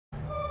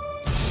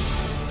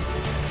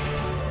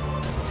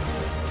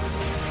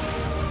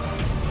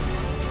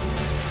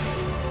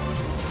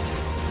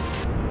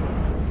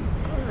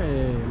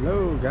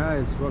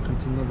guys, welcome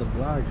to another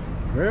vlog.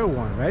 Real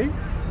one, right?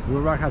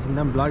 WillRock hasn't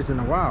done vlogs in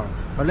a while,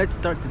 but let's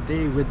start the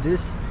day with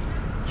this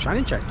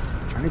shiny chest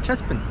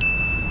pin.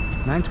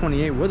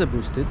 928 weather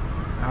boosted.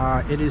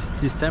 It is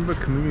December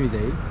Community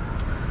Day.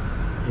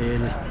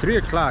 It is 3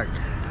 o'clock,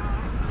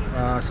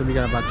 so we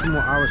got about 2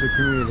 more hours of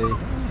Community Day.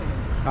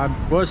 I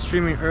was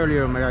streaming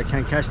earlier. Oh my god, I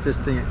can't catch this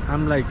thing.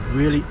 I'm like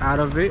really out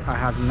of it. I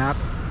have not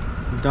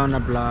done a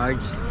vlog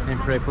and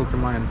play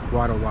Pokemon in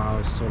quite a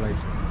while, so like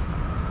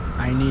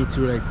I need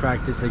to like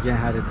practice again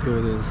how to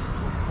do this.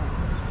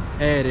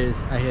 There it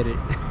is, I hit it.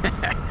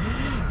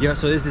 Yeah,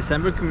 so this is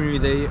December Community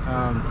Day,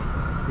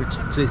 which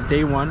is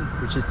day 1,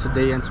 which is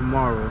today and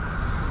tomorrow.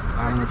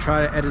 I'm gonna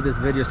try to edit this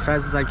video as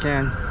fast as I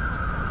can.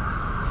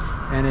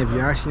 And if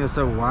you're asking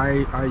yourself,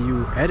 why are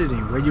you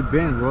editing? Where you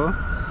been, bro?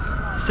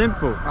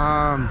 Simple.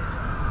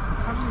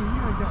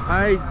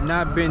 I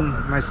not been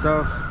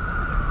myself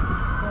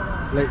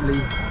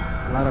lately.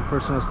 A lot of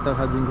personal stuff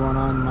has been going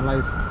on in my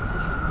life,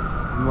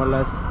 more or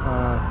less.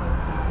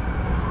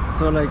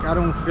 So like I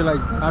don't feel like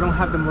I don't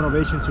have the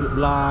motivation to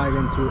vlog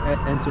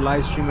and to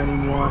live stream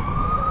anymore.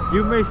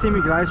 You may see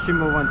me live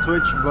stream over on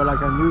Twitch, but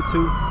like on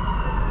YouTube,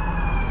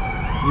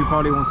 you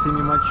probably won't see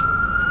me much.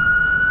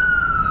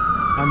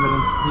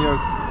 Ambulance, New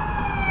York.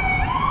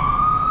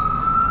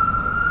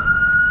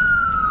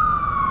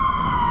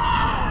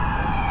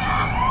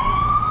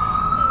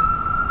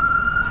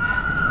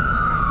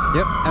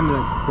 Yep,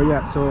 ambulance. But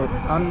yeah, so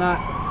I'm not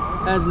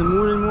as in the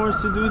mood anymore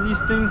to do these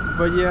things,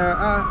 but yeah,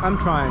 I'm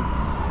trying.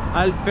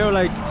 I feel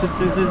like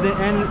since the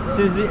end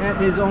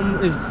is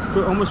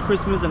almost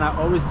Christmas, and I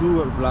always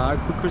do a vlog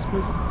for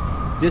Christmas.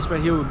 This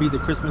right here will be the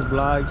Christmas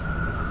vlog.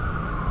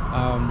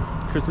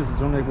 Christmas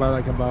is only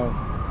about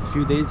a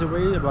few days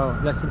away,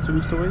 about less than 2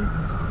 weeks away.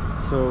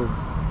 So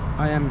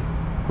I am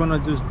gonna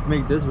just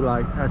make this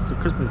vlog as the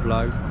Christmas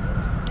vlog,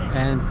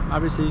 and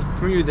obviously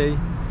Community Day.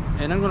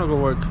 And I'm gonna go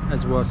work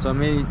as well, so I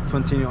may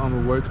continue on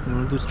with work. I'm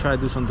gonna just try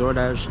to do some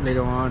DoorDash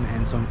later on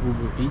and some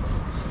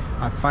ubereats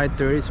at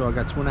 5:30. So I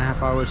got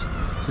 2.5 hours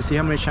to see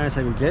how many shinies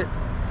I could get,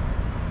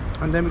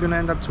 and then we're gonna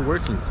end up to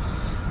working.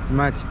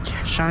 My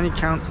shiny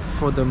count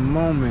for the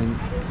moment,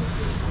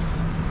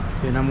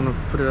 and I'm gonna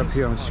put it up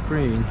here on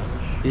screen.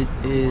 It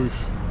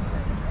is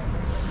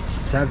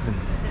 7.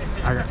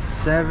 I got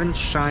 7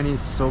 shinies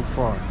so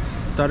far.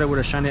 Started with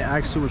a shiny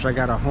Axu, which I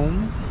got at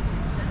home,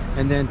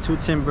 and then 2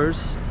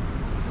 Timbers,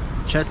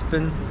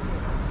 Chespin,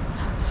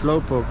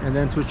 Slowpoke, and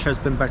then 2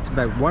 Chespin back to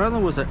back. One of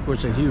them was a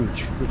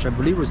huge, which I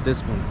believe was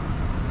this one.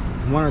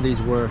 One of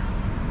these were,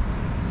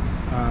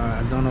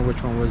 I don't know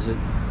which one was it,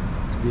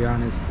 to be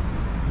honest.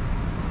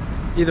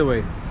 Either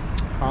way,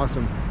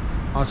 awesome.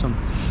 All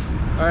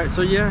right,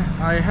 so yeah,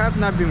 I have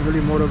not been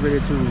really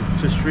motivated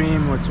to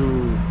stream or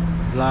to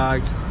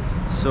vlog,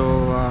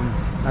 so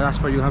that's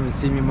why you haven't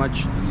seen me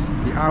much.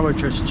 The hour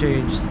just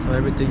changed, so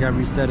everything got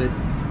reset it.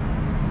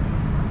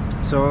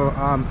 So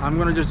I'm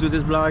gonna just do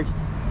this vlog,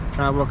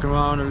 try to walk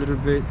around a little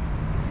bit,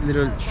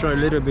 show a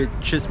little bit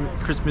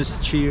Christmas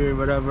cheer,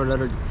 whatever, a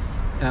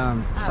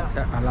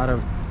lot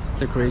of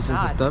decorations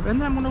and stuff, and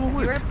then I'm gonna go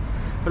work.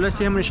 But let's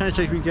see how many shiny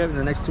checks we get in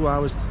the next 2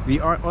 hours. We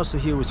are also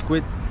here with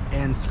Squid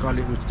and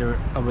Scarlet, which they're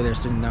over there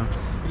sitting down.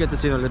 You get to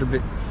see it a little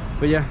bit,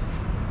 but yeah,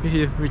 we're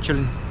here, we're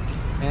chilling,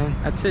 and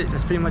that's it.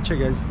 That's pretty much it,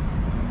 guys.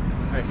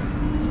 All right.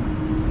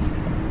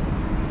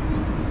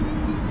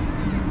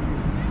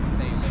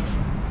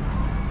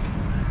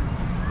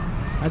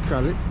 That's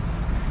Scarlet.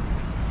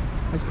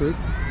 That's good.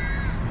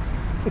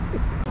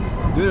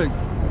 Dude,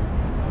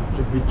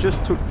 we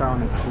just took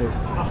down a cliff.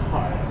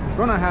 I'm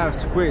gonna have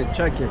Squid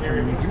check it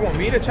for me. You want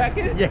me to check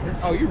it? Yes.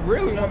 Oh, you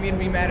really want me to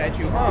be mad at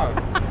you, huh?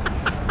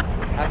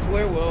 I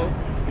swear, Will.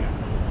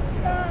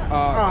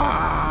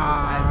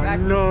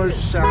 No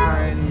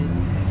shiny.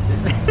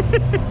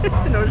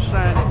 No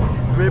shiny.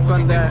 Rip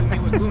on that.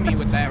 You would glue me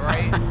with that,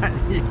 right?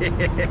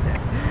 Yeah.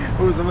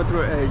 Who's gonna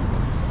throw an egg?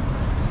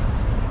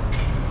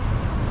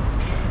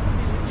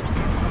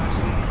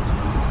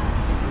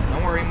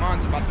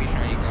 Mine's about to be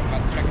shiny. I'm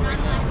about to check it right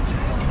now.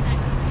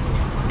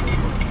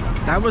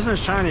 That wasn't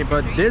shiny,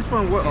 but this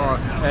one was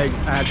egg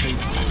actually.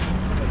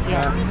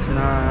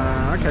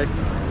 Nah, okay.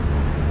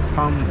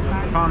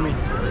 Palmy.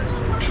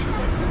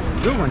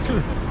 Good one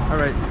too. All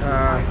right.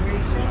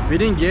 We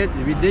did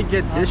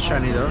get this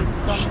shiny though.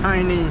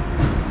 Shiny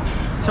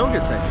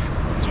Togetic.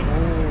 Let's go.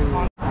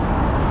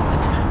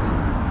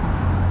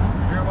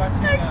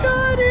 I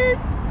got it.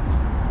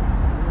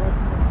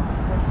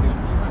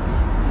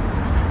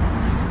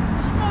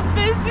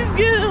 Bestie's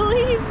gonna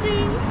leave me.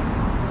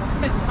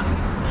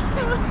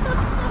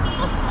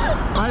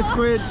 Hi,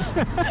 Squid.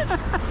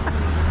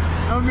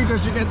 Only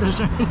because you get the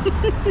shiny.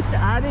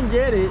 I didn't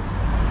get it.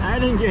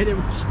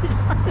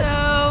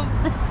 So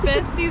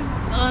Bestie's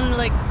on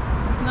like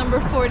number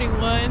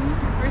 41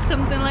 or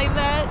something like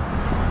that,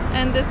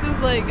 and this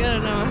is like, I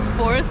don't know,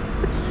 4th.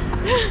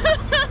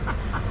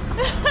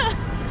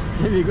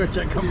 Maybe go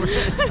check over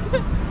there.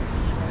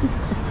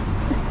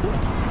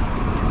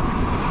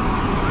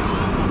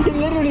 He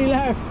literally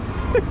left.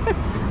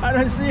 I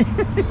don't see.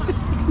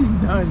 He's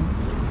done.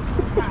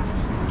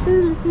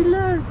 He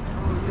left.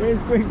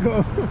 Where's Quinn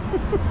go?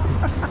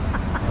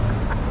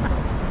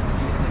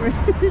 Where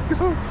did he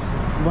go?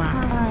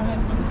 Wow.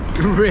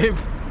 Rip.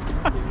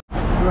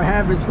 What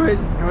happens, Quinn?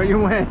 Where you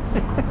went?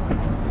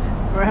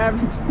 What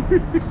happened?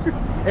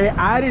 Hey,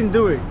 I didn't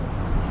do it.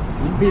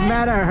 You be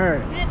mad at her.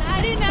 And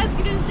I didn't ask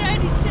you to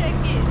shiny check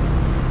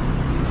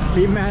it.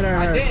 Be mad at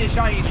her. I didn't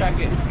shiny check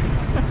it.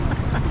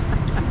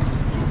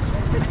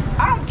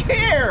 I don't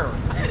care.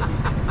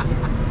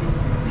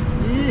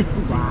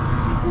 Wow.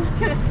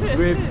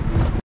 Rip.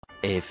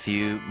 A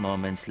few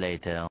moments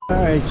later.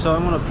 Alright, so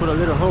I'm gonna put a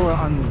little hold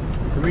on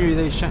community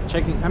day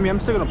checking. I mean, I'm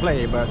still gonna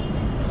play, but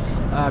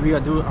we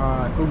gotta do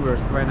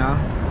Ubers right now.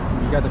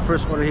 We got the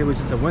first order here, which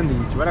is a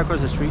Wendy's right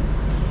across the street.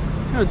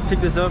 You know, pick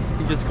this up.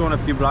 You just go on a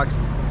few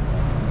blocks,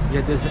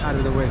 get this out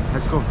of the way.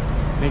 Let's go.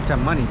 Make that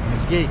money.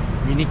 Let's get it.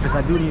 We need, because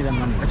I do need that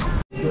money. Let's go.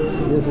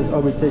 This is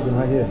all we're taking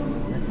right here.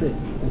 That's it.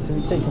 That's what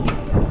we're taking.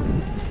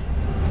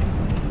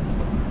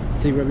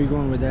 See where we're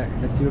going with that.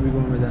 Let's see where we're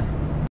going with that.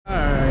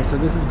 Alright, so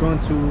this is going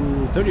to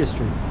 30th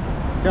Street.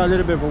 Got a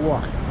little bit of a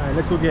walk. Alright,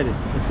 let's go get it.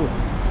 Let's go.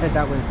 Let's head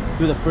that way.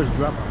 Do the first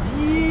drop.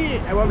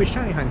 Yeah! I want to be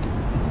shiny hunting.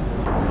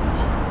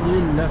 You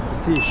love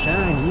to see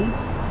shinies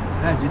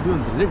as you're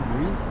doing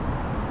deliveries.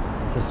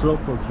 It's a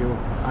slowpoke here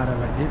out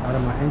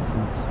of my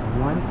instance.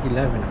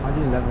 111.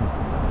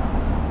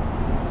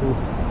 Cool.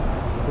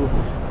 Cool.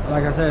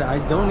 Like I said, I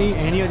don't need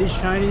any of these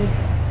shinies.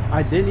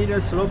 I did need a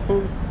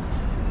slowpoke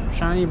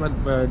shiny, but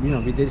you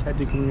know, we did have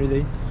the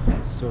community,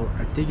 so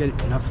I did get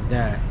enough of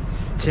that.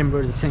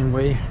 Timber is the same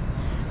way,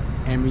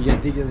 and we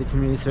did get the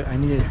community, so I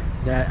needed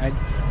that.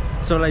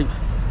 So like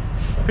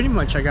pretty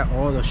much I got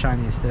all the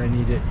shinies that I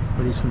needed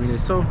for these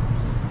communities. So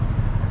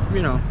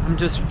you know, I'm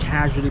just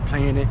casually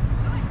playing it,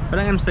 but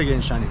I am still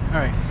getting shiny. All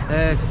right,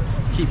 let's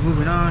keep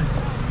moving on.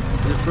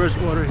 The first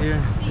order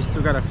here, we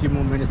still got a few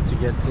more minutes to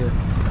get to.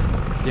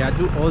 Yeah, I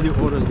do all the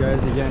orders,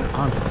 guys, again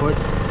on foot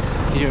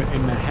here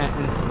in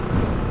Manhattan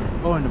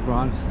or in the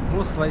Bronx.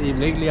 Most likely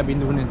lately I've been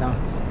doing it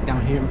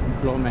down here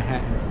below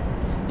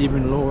Manhattan,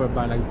 even lower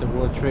by like the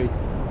World Trade.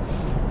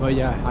 But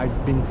yeah,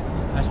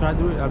 that's what I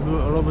do. I do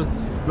it all over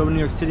New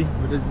York City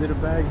with this little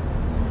bag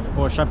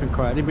or a shopping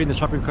cart. I didn't bring the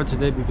shopping cart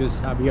today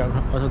because I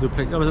also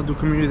do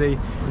community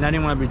day, and I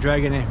didn't want to be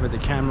dragging it with the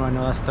camera and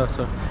all that stuff,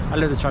 so I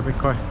left the shopping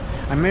cart.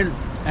 I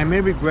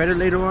may regret it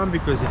later on,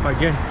 because if I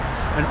get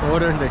an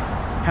order that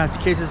has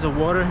cases of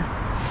water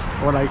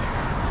or like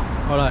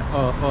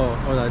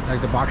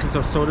the boxes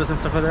of sodas and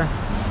stuff like that,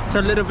 it's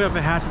a little bit of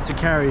a hassle to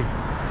carry.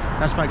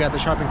 That's why I got the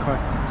shopping cart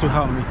to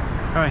help me.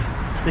 All right,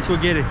 let's go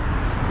get it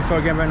before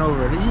I get run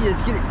over. Yeah,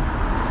 let's get it.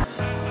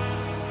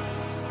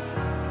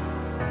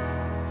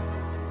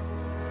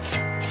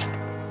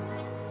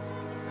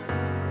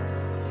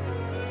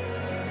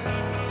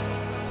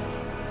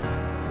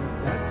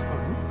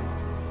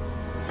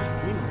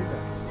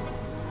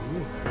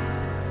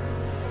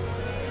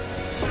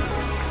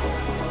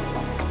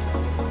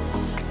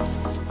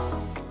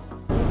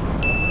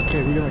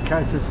 Okay, we're gonna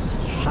catch this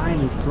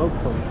shiny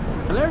slowpoke.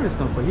 Hilarious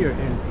snowpoke here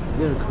in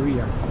Little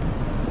Korea.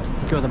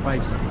 Look at the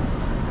bikes.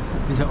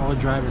 These are all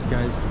drivers,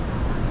 guys.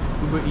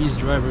 Uber Eats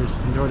drivers,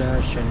 and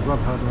DoorDash and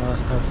Grubhub and all that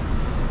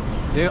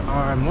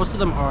stuff. Most of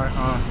them are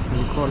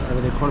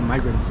they call it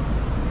migrants.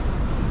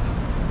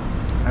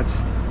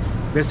 That's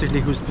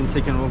basically who's been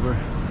taking over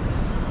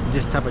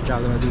this type of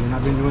job that I do. And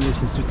I've been doing this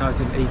since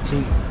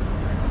 2018.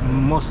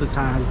 Most of the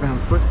time has been on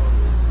foot,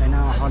 and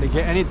now I hardly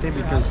get anything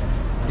because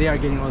they are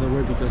getting all the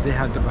work because they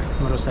have the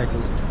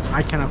motorcycles.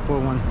 I can't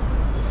afford one,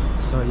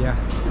 so yeah,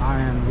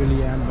 I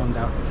really am bummed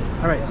out.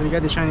 All right, so we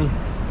got the shiny,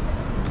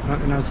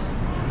 and I'm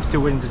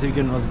still waiting to see if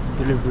we get another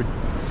delivery.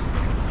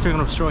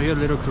 Taking a stroll here,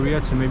 Little Korea,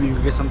 so maybe you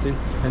can get something.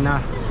 And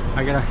now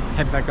I gotta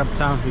head back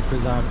uptown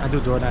because I do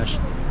DoorDash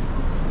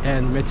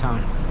and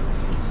Midtown,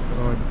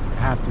 or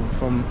have to,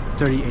 from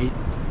 38th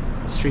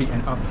Street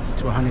and up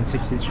to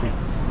 160th Street.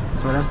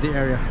 So that's the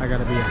area I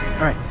gotta be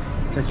at. All right,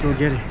 let's go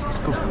get it. Let's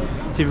go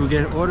see if we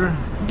get an order.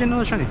 Get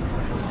another shiny.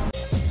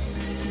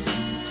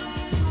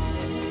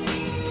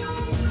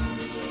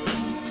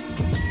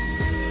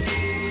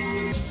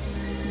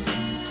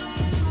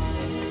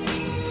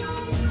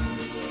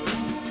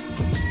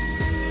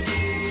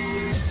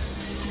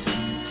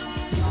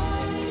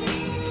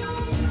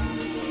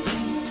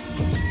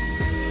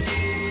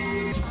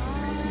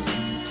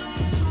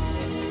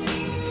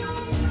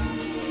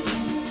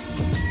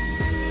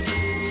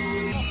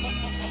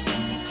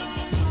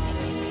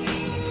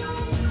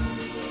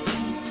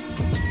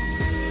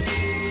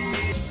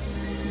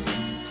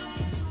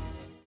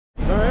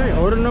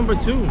 Order number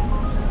 2.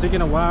 It's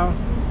taking a while.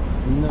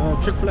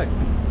 Chick-fil-A,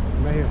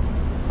 right here.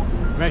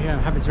 Right here. I'm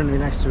happy to turn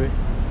next to it.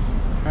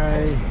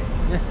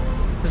 Yeah.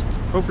 Just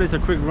hopefully it's a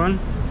quick run.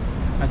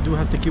 I do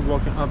have to keep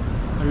walking up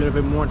a little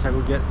bit more until I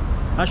go get.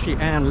 Actually,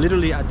 and I'm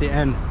literally at the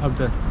end of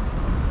the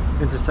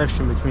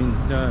intersection between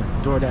the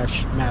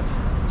DoorDash map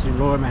to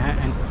Lower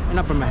Manhattan and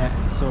Upper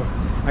Manhattan. So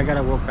I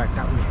gotta walk back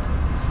that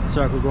way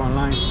so I could go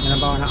online in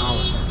about an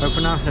hour. But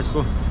for now, let's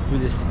go do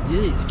this.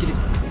 Yeah, let's get it.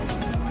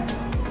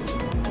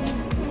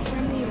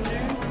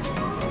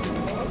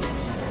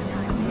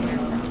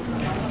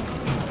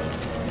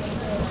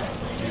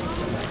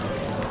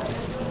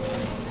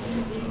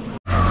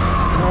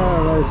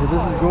 so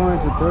this is going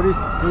to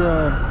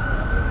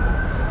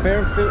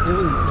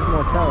Fairfield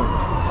Motel,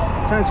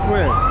 Times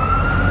Square.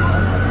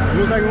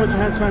 Looks like we went to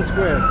Times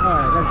Square.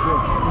 Alright, let's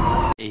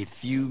go. A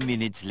few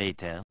minutes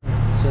later.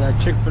 So that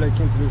Chick-fil-A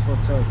came to this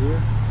hotel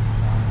here.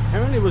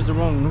 Apparently it was the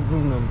wrong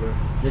room number.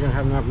 They didn't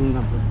have enough room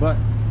number, but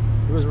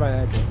it was the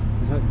right address.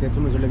 They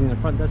told me to let me in the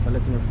front desk, so I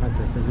let them in the front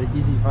desk. There's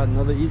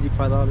another easy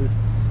 $5.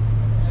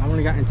 I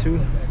only gotten 2.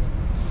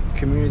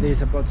 Community day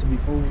is about to be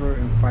over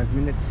in 5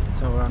 minutes,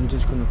 so I'm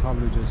just gonna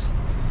probably just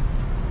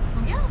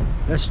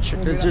let's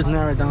just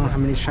narrow down how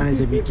many shinies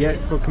that we get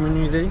for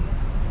community day.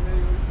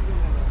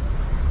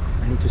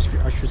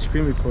 I should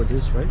screen record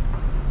this, right?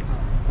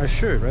 I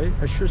should, right?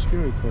 I should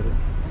screen record it.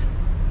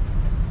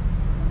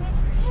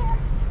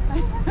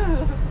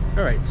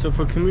 All right, so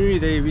for community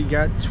day we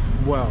got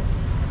 12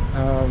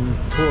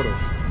 total.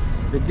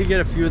 We did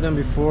get a few of them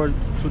before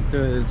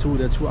the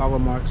 2 hour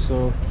mark,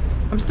 so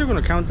I'm still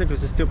gonna count them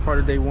because it's still part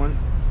of day 1.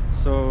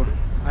 So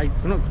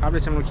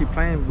obviously I'm gonna keep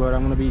playing, but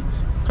I'm gonna be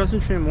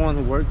concentrating more on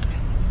the work.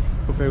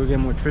 Hopefully we'll get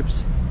more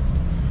trips.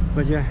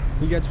 But yeah,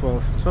 we got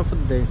 12 for the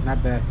day,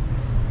 not bad.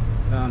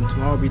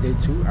 Tomorrow will be day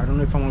 2. I don't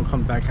know if I'm gonna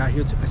come back out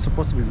here. It's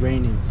supposed to be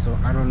raining, so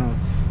I don't know.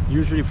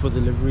 Usually for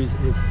deliveries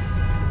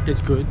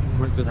it's good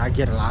because I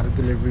get a lot of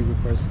delivery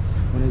requests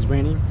when it's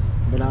raining.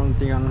 But I don't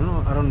think I'm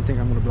gonna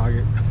vlog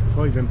it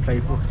or even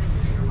play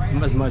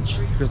as much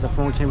because the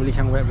phone can't really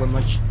wet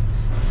much.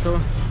 So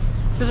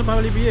this will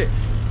probably be it.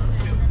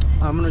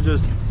 I'm gonna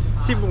just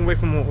see if we can wait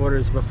for more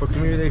orders, but for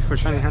community day, for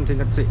shiny hunting,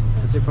 that's it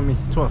for me.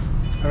 12.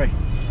 All right,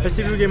 let's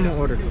see if we get more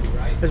orders.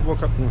 Let's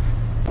walk up north.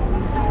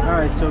 All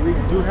right, so we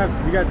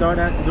got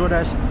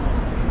DoorDash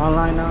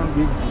online now.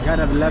 We got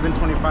an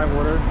 11:25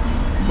 order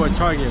for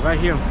Target right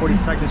here on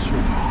 42nd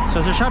Street. So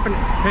it's a shop and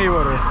pay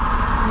order,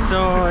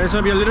 so it's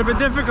gonna be a little bit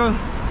difficult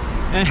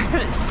and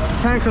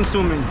time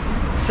consuming.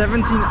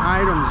 17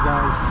 items,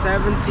 guys.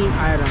 17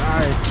 items. All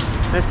right,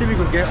 let's see if we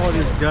can get all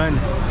this done.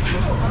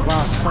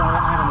 Wow, that's a lot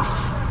of items.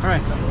 All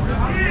right,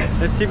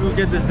 let's see if we can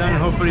get this done,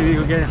 and hopefully we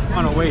can get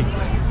on our way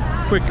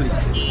quickly.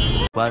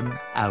 1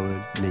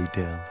 hour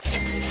later.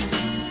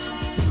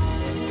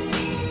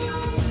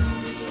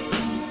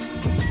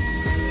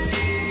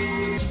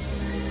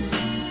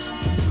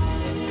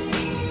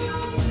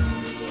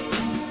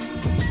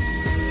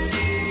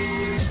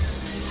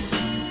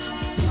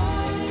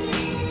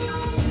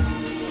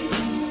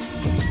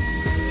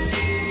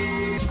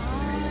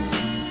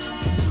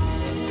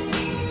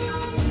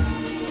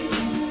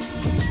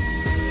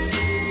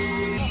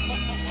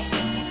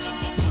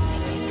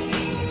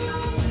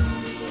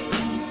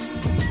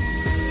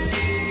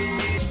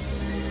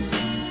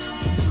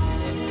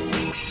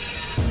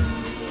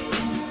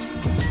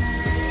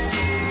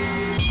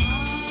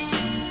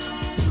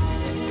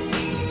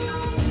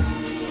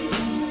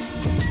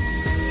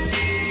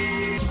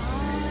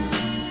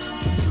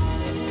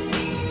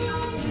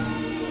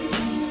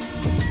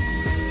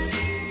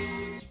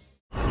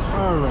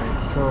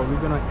 So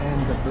we're gonna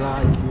end the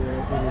vlog here.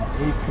 It is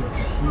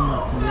 8:15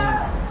 p.m.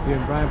 We're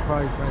in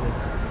Bryantpark by the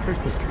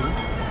Christmas tree,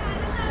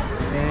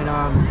 and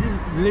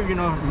you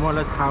know more or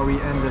less how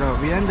we ended up.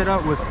 We ended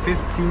up with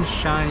 15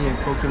 shiny in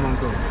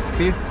Pokemongo.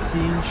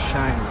 15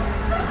 shinies.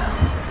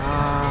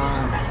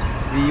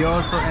 We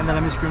also ended.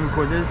 Let me screen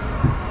record this.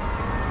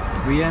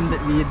 We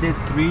did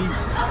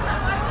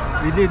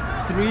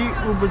three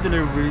Uber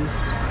deliveries.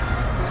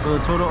 For a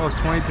total of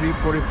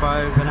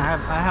 $23.45, and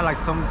I had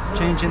like some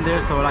change in there,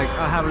 so like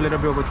I have a little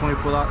bit over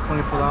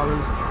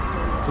 $24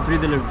 for 3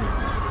 deliveries.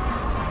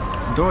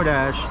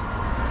 DoorDash,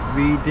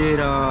 we did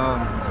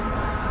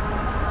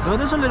though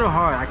this is a little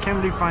hard. I can't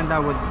really find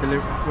out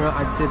where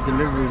I did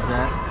deliveries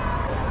at.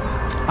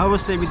 I would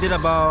say we did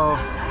about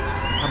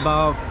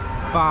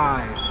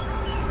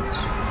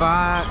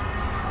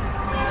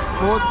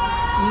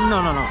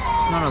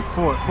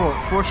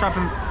 4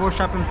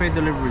 shopping pay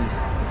deliveries.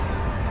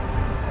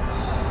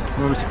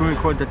 We're screen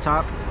record the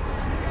top.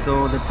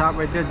 So the top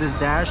right there, this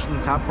dash in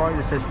the top part,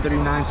 it says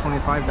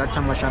 $39.25. That's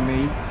how much I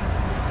made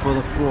for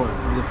the 4.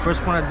 The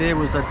first one I did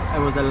was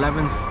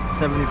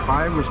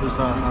 $11.75, which was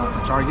a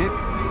Target,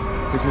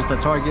 which was the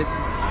Target.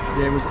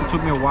 It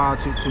took me a while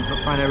to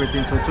find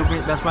everything, so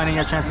that's why I didn't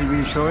get a chance to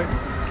really show it.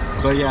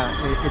 But yeah,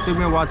 it took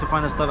me a while to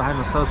find the stuff. I had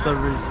no cell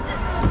service.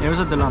 It was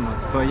a dilemma,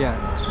 but yeah,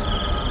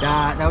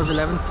 that was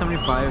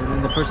 $11.75, and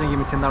then the person gave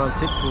me $10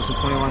 tip, which was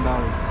 $21.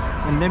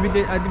 And then we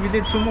did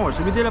 2 more,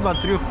 so we did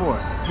about 3 or 4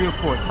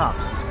 tops.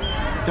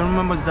 Don't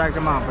remember the exact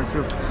amount, but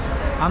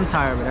I'm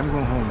tired of it. I'm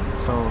going home,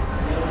 so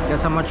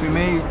that's how much we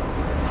made.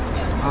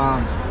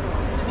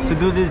 To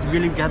do this,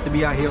 really we have to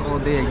be out here all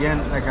day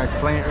again. Like I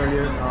explained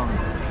earlier,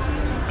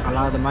 a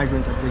lot of the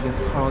migrants are taking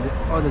all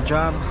the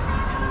jobs.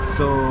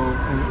 So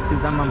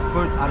since I'm on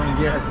foot, I don't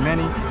get as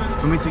many.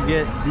 For me to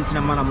get a decent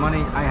amount of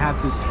money, I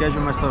have to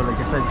schedule myself. Like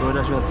I said,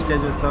 DoorDash, you have to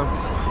schedule yourself.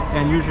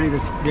 And usually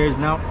there's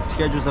now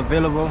schedules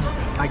available.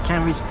 I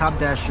can't reach Top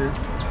Dasher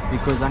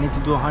because I need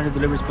to do 100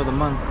 deliveries for the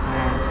month.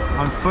 And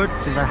on foot,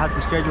 since I have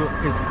to schedule,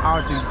 it's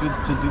hard to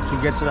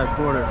get to that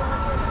quarter.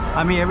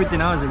 I mean, everything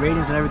else, the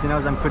ratings and everything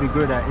else, I'm pretty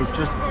good at. It's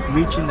just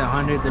reaching the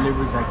 100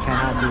 deliveries I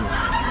cannot do.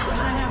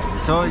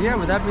 So yeah,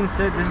 with that being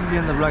said, this is the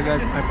end of the vlog,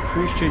 guys. I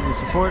appreciate your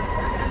support,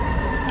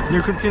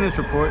 your continued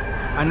support.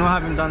 I know I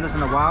haven't done this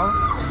in a while,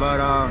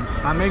 but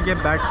I may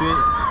get back to it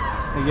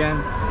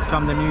again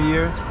come the new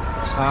year.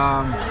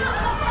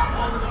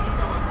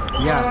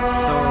 Yeah,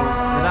 so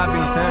with that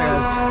being said,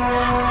 guys,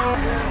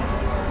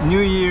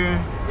 new year,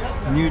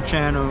 new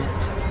channel,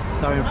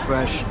 starting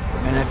fresh.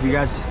 And if you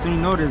guys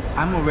soon notice,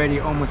 I'm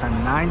already almost at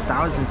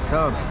 9,000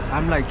 subs.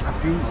 I'm like a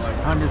few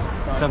hundred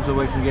subs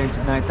away from getting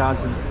to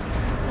 9,000.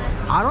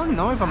 I don't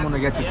know if I'm gonna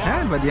get to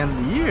 10 by the end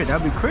of the year.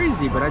 That'd be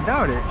crazy, but I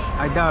doubt it.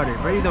 I doubt it.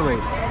 But either way,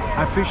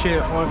 I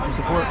appreciate all the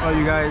support, all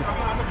you guys.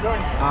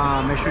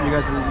 Make sure you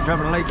guys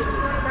drop a like,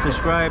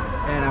 subscribe,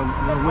 and I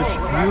wish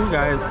you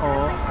guys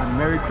all a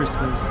Merry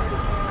Christmas,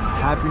 a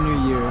Happy New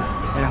Year,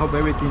 and I hope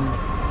everything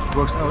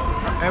works out,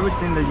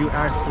 everything that you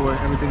asked for,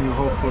 everything you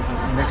hope for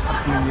the next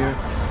upcoming year.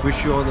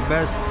 Wish you all the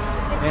best,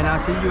 and I'll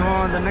see you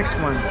on the next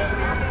one.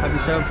 Have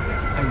yourself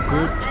a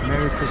good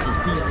Merry Christmas.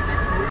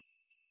 Peace.